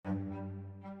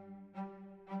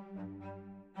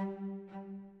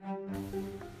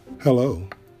Hello,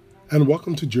 and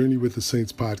welcome to Journey with the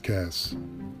Saints podcast.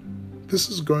 This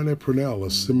is Garnett Purnell,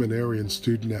 a seminarian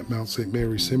student at Mount St.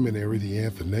 Mary Seminary, the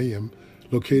Athenaeum,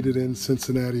 located in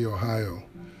Cincinnati, Ohio.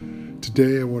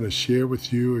 Today I want to share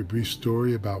with you a brief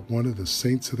story about one of the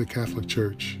saints of the Catholic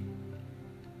Church.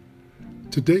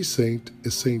 Today's saint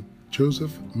is St.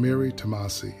 Joseph Mare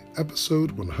Tomasi, episode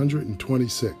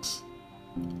 126.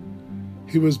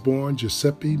 He was born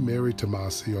Giuseppe Mare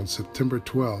Tomasi on September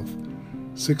 12,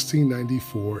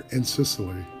 1694, in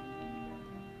Sicily.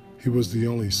 He was the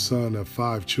only son of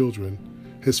 5 children.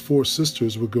 His 4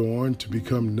 sisters would go on to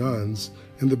become nuns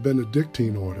in the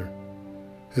Benedictine order.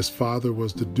 His father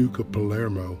was the Duke of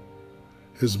Palermo.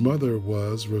 His mother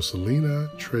was Rosalina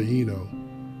Traino.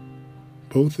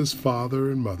 Both his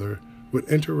father and mother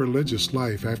would enter religious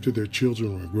life after their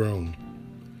children were grown.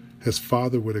 His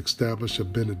father would establish a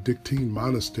Benedictine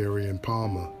monastery in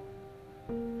Palma.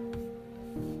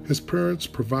 His parents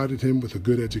provided him with a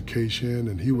good education,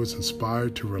 and he was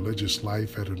inspired to religious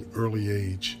life at an early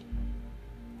age.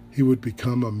 He would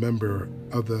become a member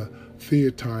of the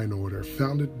Theatine order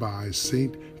founded by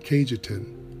Saint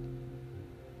Cajetan.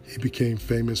 He became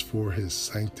famous for his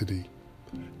sanctity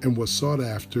and was sought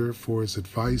after for his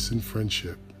advice and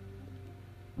friendship.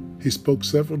 He spoke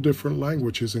several different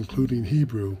languages, including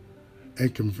Hebrew,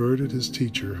 and converted his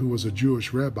teacher, who was a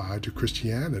Jewish rabbi, to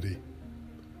Christianity.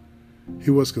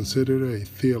 He was considered a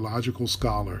theological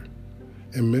scholar,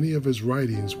 and many of his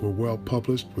writings were well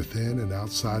published within and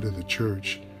outside of the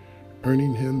church,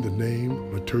 earning him the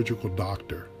name Liturgical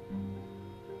Doctor.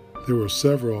 There were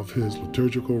several of his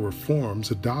liturgical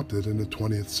reforms adopted in the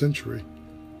 20th century.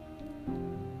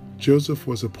 Joseph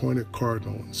was appointed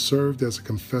cardinal and served as a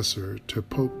confessor to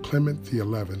Pope Clement XI.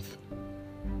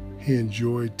 He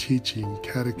enjoyed teaching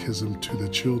catechism to the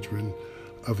children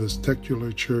of his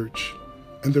titular church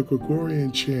and the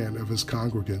Gregorian chant of his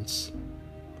congregants.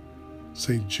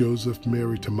 St. Joseph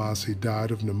Mare Tomasi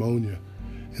died of pneumonia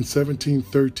in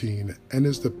 1713 and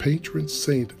is the patron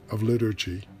saint of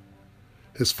liturgy.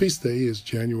 His feast day is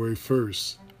January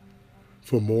 1st.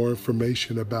 For more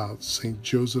information about St.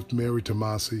 Joseph Mare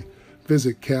Tomasi,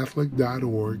 visit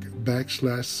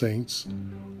catholic.org/saints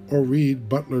or read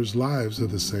Butler's Lives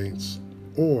of the Saints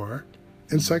or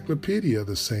Encyclopedia of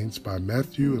the Saints by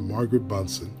Matthew and Margaret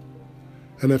Bunson.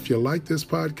 And if you like this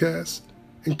podcast,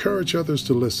 encourage others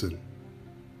to listen.